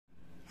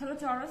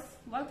Hello Taurus,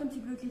 welcome to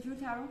Gluten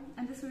Tarot,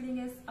 and this reading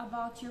is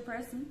about your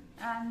person,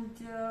 and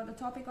the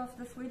topic of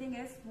this reading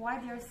is why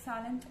they are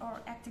silent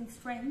or acting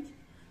strange.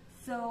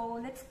 So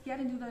let's get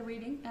into the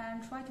reading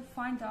and try to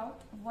find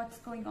out what's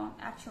going on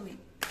actually.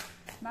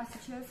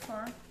 Messages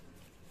for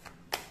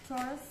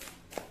Taurus.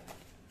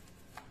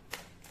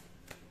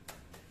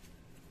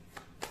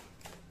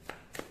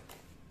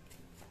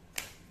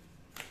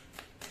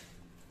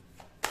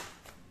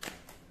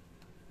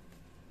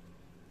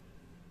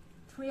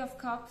 Three of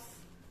Cups.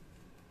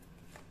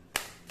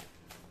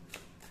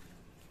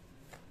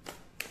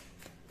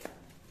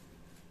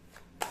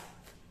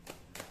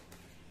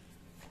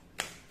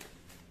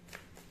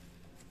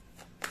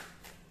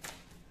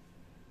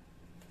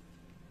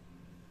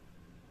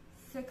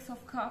 Six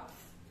of Cups.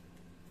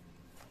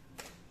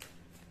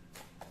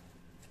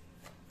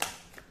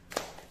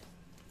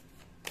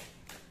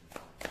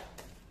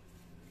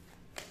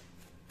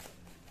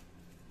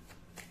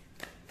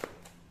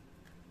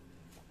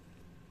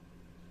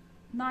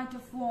 Knight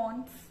of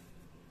Wands.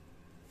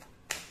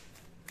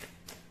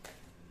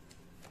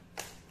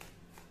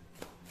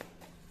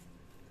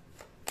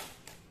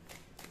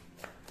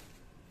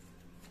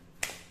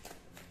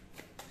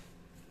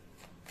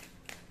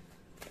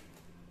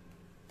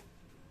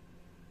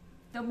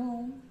 The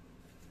Moon.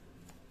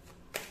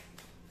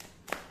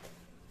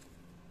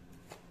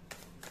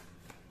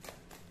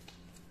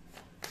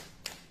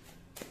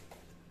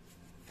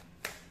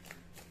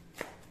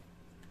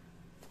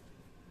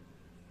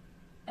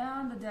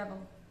 And the Devil.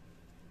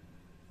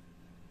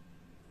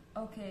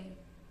 Okay.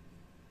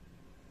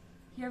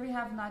 Here we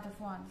have Knight of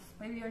Wands.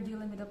 Maybe you're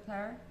dealing with a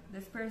player.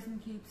 This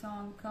person keeps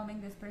on coming.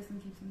 This person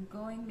keeps on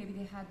going. Maybe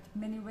they had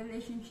many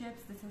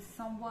relationships. This is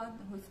someone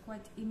who's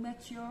quite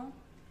immature,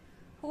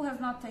 who has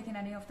not taken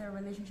any of their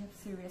relationships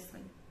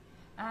seriously.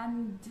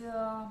 And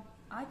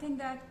I think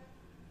that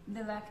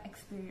they lack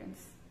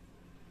experience.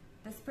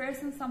 This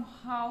person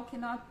somehow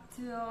cannot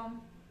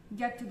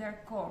get to their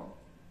core.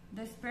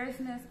 This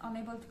person is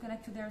unable to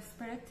connect to their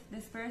spirit.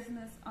 This person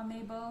is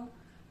unable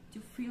to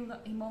feel the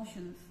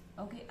emotions,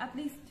 okay, at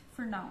least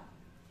for now.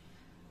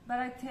 But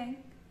I think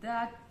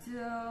that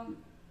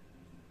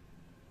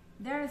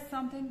there is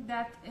something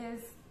that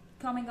is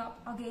coming up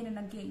again and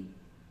again,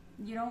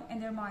 you know, in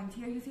their mind.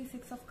 Here you see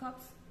Six of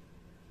Cups.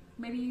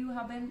 Maybe you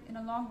have been in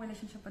a long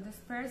relationship with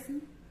this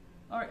person,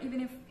 or even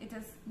if it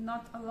is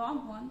not a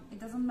long one, it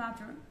doesn't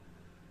matter.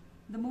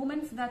 The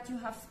moments that you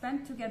have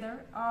spent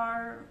together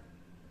are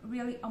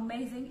really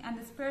amazing, and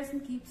this person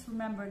keeps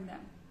remembering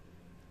them.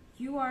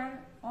 You are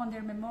on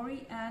their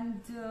memory, and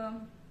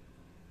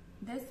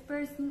this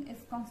person is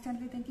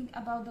constantly thinking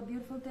about the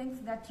beautiful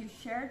things that you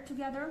shared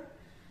together,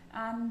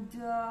 and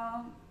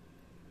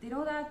they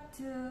know that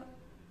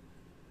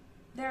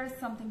there is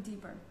something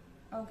deeper.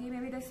 Okay,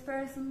 maybe this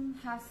person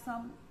has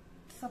some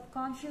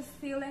subconscious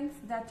feelings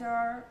that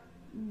are,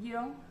 you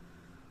know,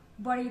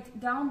 buried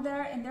down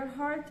there in their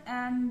heart,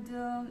 and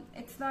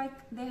it's like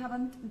they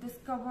haven't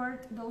discovered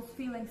those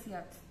feelings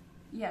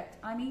yet.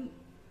 I mean,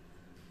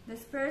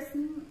 this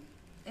person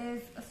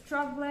is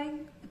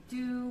struggling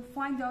to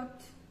find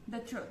out the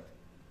truth.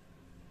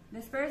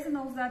 This person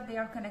knows that they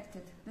are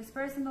connected. This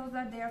person knows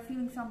that they are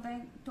feeling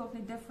something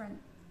totally different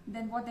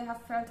than what they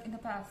have felt in the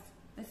past.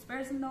 This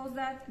person knows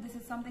that this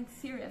is something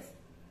serious,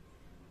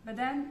 but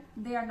then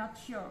they are not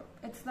sure.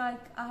 It's like,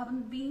 I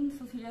haven't been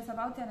so serious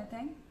about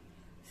anything,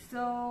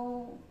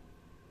 so,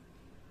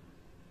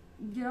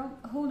 you know,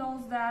 who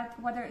knows that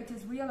whether it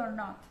is real or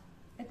not.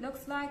 It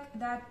looks like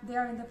that they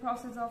are in the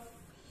process of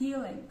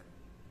healing,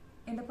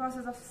 in the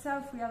process of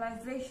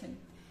self-realization.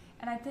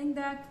 And I think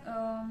that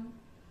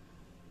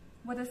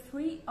with the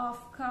Three of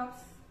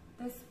Cups,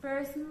 this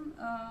person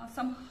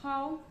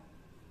somehow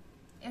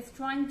is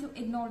trying to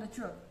ignore the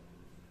truth.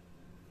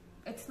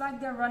 It's like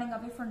they're running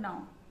away for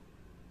now.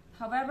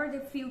 However, they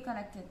feel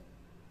connected.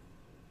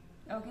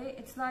 Okay,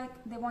 it's like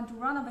they want to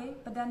run away,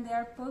 but then they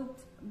are pulled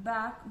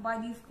back by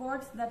these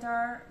cords that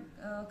are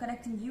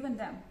connecting you and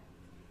them.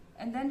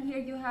 And then here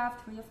you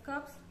have Three of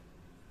Cups.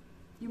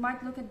 You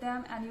might look at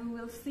them and you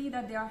will see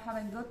that they are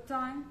having a good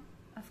time.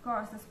 Of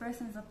course, this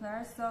person is a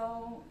player,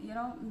 so, you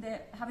know,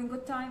 they're having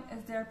good time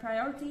is their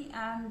priority,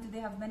 and they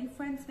have many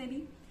friends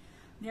maybe.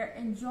 They're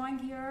enjoying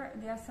here,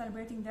 they are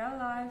celebrating their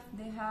life,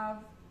 they have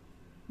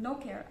no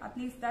care, at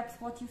least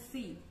that's what you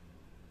see.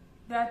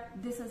 That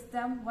this is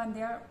them when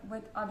they're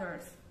with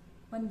others,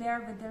 when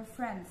they're with their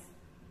friends,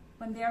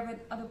 when they're with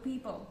other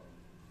people.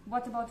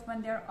 What about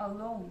when they're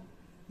alone?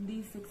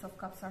 These Six of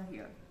Cups are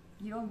here.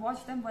 You don't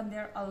watch them when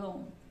they're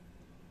alone.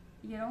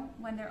 You know,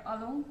 when they're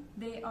alone,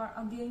 they are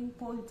again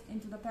pulled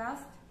into the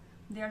past.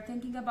 They are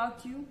thinking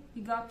about you.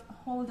 You got a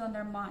hold on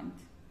their mind.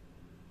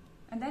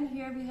 And then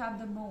here we have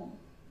the Moon.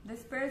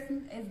 This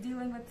person is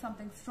dealing with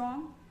something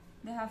strong.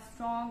 They have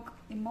strong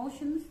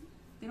emotions.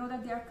 They know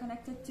that they are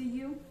connected to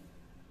you.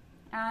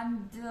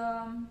 And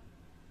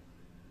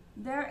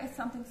there is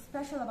something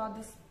special about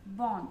this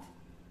bond.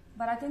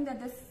 But I think that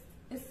this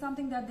is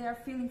something that they are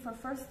feeling for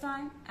first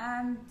time,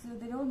 and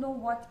they don't know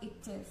what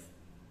it is.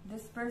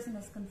 This person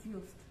is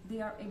confused. They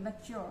are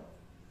immature.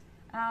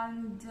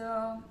 and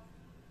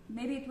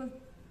maybe it will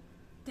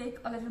take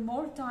a little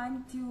more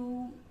time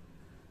to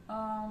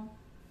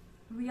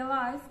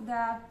realize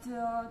that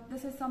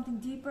this is something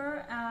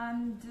deeper,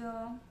 and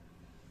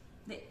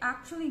they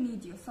actually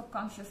need you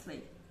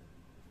subconsciously.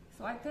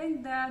 So I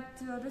think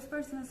that this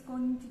person is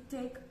going to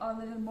take a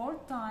little more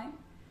time,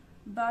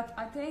 but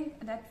I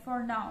think that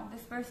for now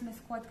this person is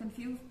quite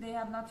confused. They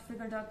have not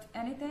figured out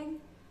anything,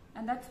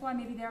 and that's why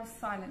maybe they are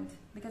silent,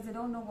 because they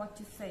don't know what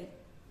to say,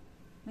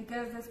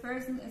 because this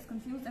person is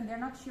confused and they're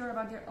not sure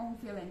about their own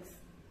feelings.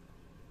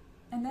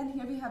 And then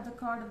here we have the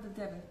card of the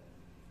devil.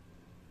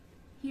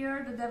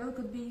 Here the devil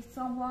could be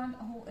someone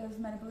who is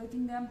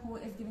manipulating them, who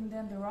is giving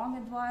them the wrong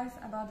advice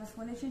about this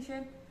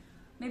relationship.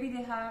 Maybe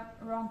they have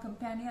wrong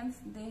companions,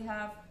 they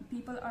have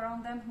people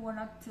around them who are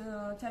not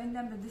telling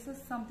them that this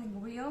is something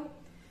real.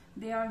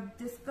 They are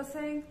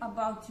discussing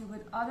about you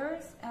with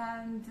others,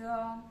 and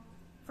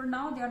for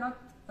now they are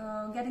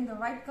not getting the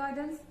right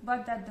guidance,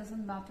 but that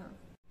doesn't matter.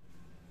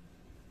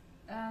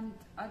 And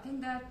I think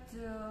that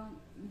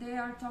they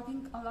are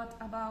talking a lot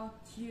about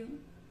you,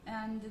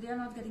 and they are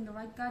not getting the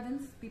right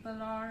guidance.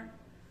 People are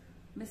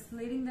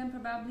misleading them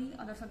probably.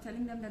 Others are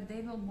telling them that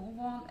they will move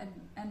on,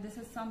 and this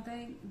is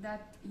something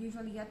that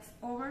usually gets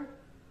over.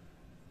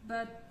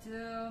 But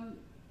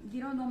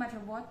no matter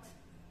what,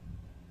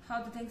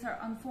 how the things are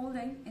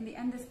unfolding, in the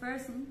end this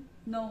person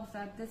knows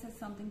that this is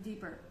something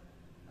deeper.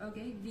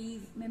 Okay,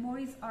 these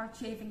memories are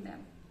chasing them,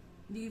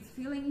 these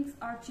feelings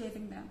are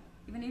chasing them,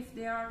 even if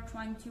they are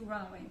trying to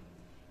run away.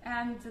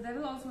 And the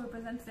devil also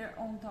represents their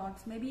own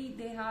thoughts. Maybe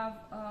they have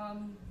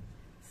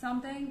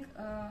something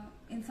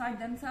inside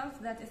themselves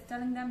that is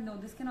telling them, no,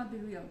 this cannot be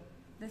real.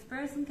 This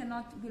person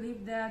cannot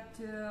believe that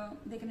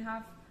they can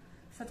have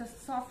such a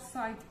soft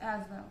side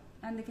as well,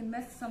 and they can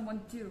mess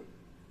someone too,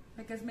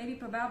 because maybe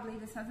probably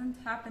this hasn't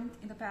happened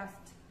in the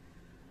past.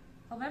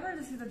 However,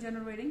 this is a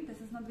general reading.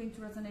 This is not going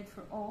to resonate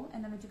for all,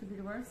 and energy could be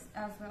reversed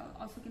as well.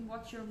 Also, you can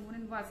watch your moon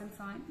and rising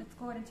sign. Let's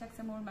go ahead and check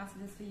some more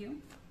messages for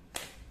you.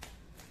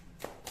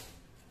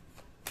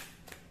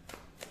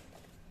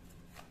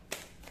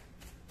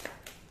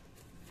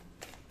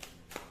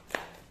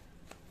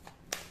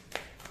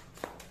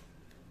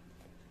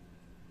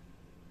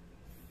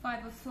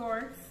 Five of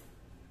Swords.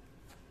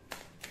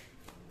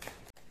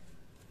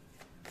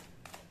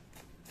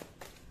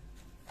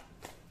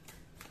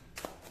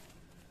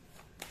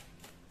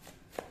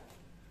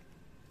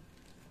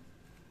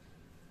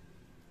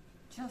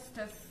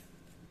 Justice.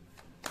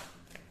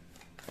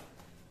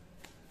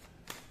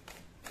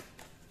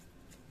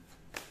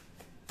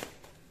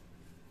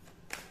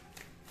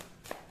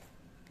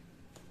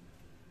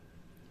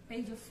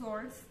 Page of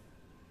Swords.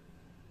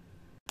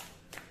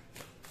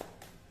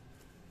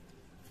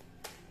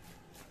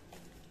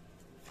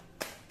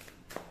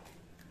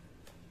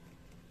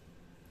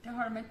 The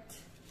Hermit.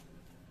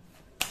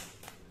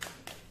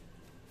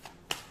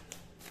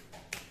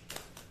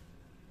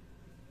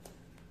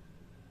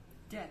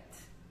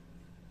 Death.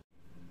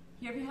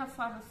 Here we have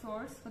Five of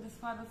Swords. For this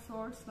Five of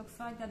Swords, looks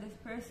like that this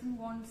person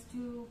wants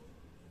to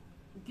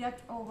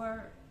get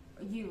over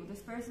you.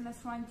 This person is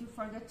trying to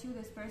forget you.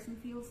 This person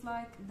feels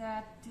like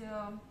that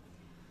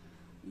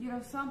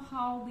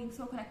somehow being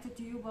so connected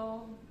to you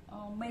will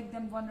make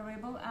them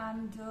vulnerable,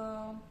 and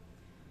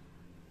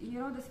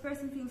this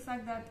person feels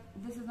like that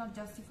this is not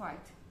justified.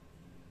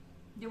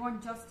 They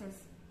want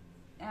justice,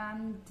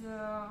 and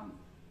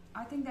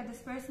I think that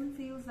this person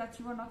feels that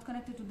you are not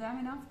connected to them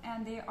enough,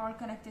 and they are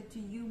connected to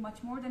you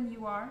much more than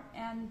you are,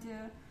 and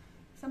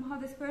somehow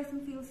this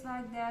person feels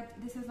like that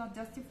this is not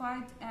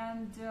justified,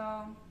 and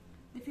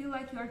they feel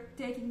like you are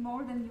taking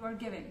more than you are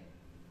giving.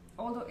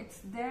 Although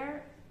it's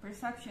their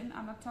perception,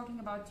 I'm not talking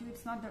about you,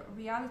 it's not the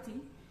reality,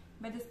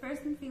 but this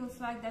person feels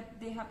like that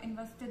they have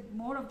invested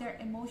more of their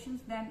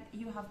emotions than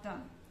you have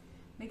done.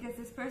 Because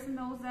this person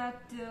knows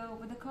that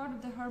with the card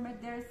of the Hermit,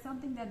 there is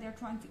something that they're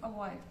trying to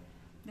avoid.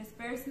 This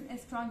person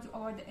is trying to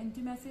avoid the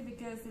intimacy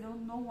because they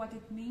don't know what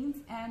it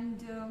means,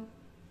 and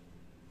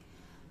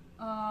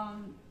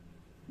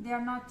they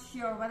are not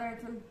sure whether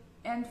it will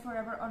end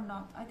forever or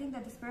not. I think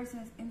that this person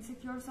is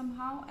insecure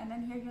somehow. And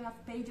then here you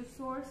have Page of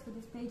Swords. With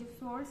this Page of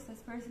Swords, this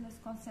person is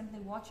constantly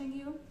watching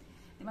you.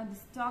 They might be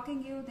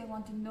stalking you. They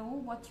want to know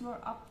what you are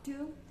up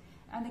to,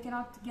 and they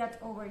cannot get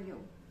over you.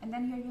 And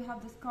then here you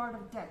have this card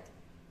of Death.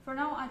 For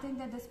now, I think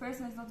that this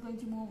person is not going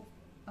to move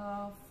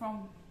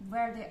from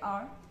where they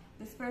are.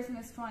 This person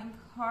is trying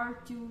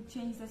hard to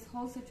change this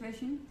whole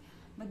situation,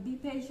 but be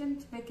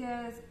patient,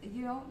 because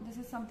this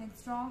is something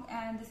strong,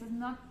 and this is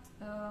not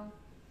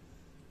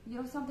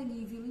something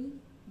easily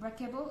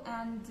breakable,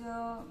 and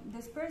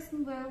this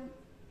person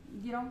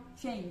will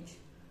change.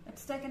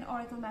 Let's take an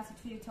oracle message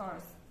for you,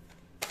 Taurus.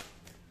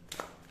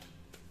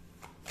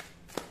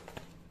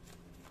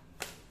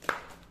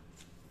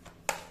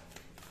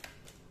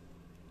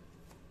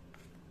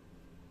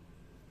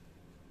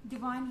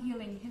 Divine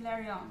Healing,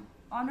 Hilarion.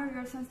 Honor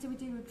your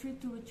sensitivity,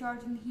 retreat to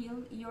recharge and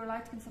heal. Your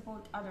light can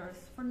support others.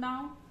 For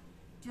now,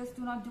 just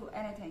do not do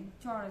anything,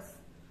 Taurus,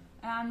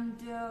 and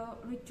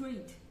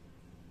retreat.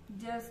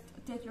 Just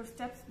take your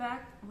steps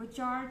back,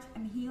 recharge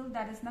and heal.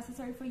 That is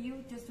necessary for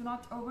you. Just do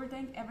not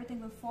overthink.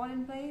 Everything will fall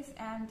in place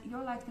and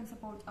your light can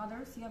support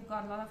others. You have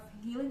got a lot of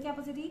healing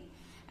capacity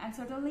and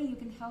certainly you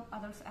can help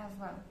others as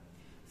well.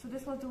 So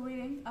this was the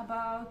reading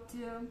about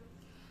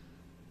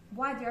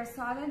why they are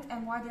silent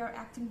and why they are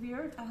acting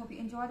weird. I hope you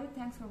enjoyed it.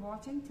 Thanks for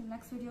watching. Till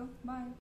next video. Bye.